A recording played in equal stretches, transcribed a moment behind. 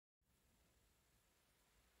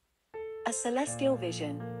A celestial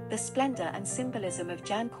vision, the splendor and symbolism of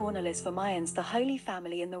Jan Cornelisz Vermeyen's The Holy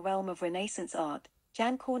Family in the realm of Renaissance art.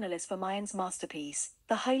 Jan Cornelisz Vermeyen's masterpiece,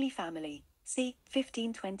 The Holy Family, c.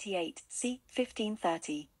 1528, c.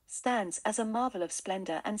 1530, stands as a marvel of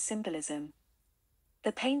splendor and symbolism.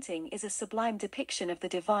 The painting is a sublime depiction of the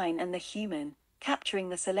divine and the human, capturing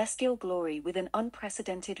the celestial glory with an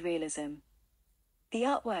unprecedented realism. The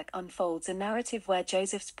artwork unfolds a narrative where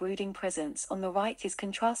Joseph's brooding presence on the right is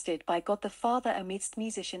contrasted by God the Father amidst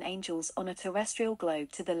musician angels on a terrestrial globe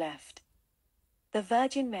to the left. The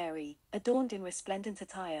Virgin Mary, adorned in resplendent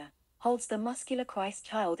attire, holds the muscular Christ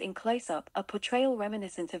child in close-up, a portrayal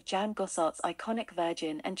reminiscent of Jan Gossart's iconic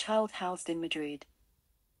Virgin and Child housed in Madrid.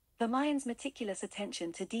 Vermeyen's meticulous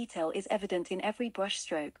attention to detail is evident in every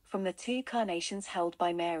brushstroke, from the two carnations held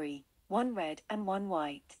by Mary, one red and one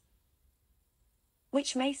white,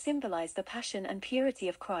 which may symbolize the passion and purity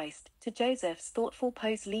of Christ, to Joseph's thoughtful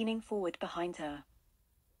pose leaning forward behind her.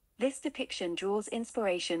 This depiction draws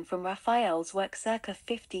inspiration from Raphael's work circa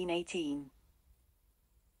 1518.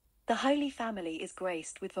 The Holy Family is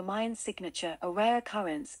graced with Vermeyen's signature, a rare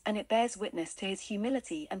occurrence, and it bears witness to his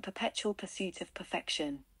humility and perpetual pursuit of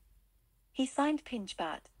perfection. He signed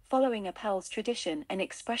pingebat, following Apelles' tradition, an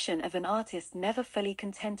expression of an artist never fully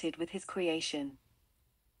contented with his creation.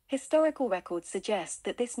 Historical records suggest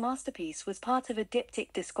that this masterpiece was part of a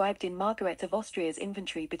diptych described in Margaret of Austria's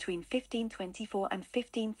inventory between 1524 and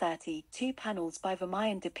 1530, two panels by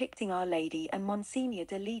Vermeyen depicting Our Lady and Monseigneur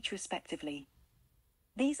de Liege respectively.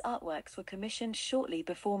 These artworks were commissioned shortly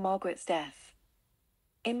before Margaret's death.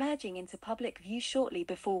 Emerging into public view shortly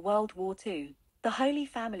before World War II, the Holy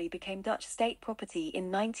Family became Dutch state property in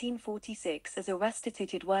 1946 as a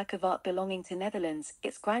restituted work of art belonging to Netherlands,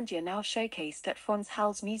 its grandeur now showcased at Frans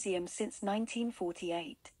Hals Museum since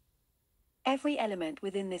 1948. Every element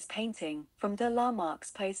within this painting, from de la Marck's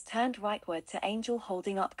pose turned rightward to angel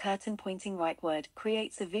holding up curtain pointing rightward,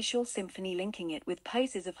 creates a visual symphony linking it with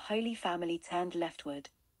poses of Holy Family turned leftward,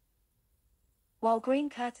 while green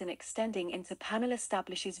curtain extending into panel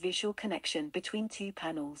establishes visual connection between two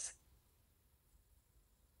panels.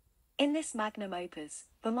 In this magnum opus,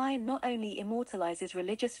 Vermeyen not only immortalizes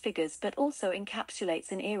religious figures but also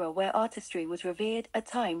encapsulates an era where artistry was revered, a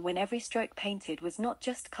time when every stroke painted was not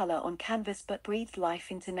just color on canvas but breathed life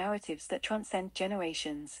into narratives that transcend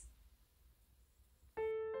generations.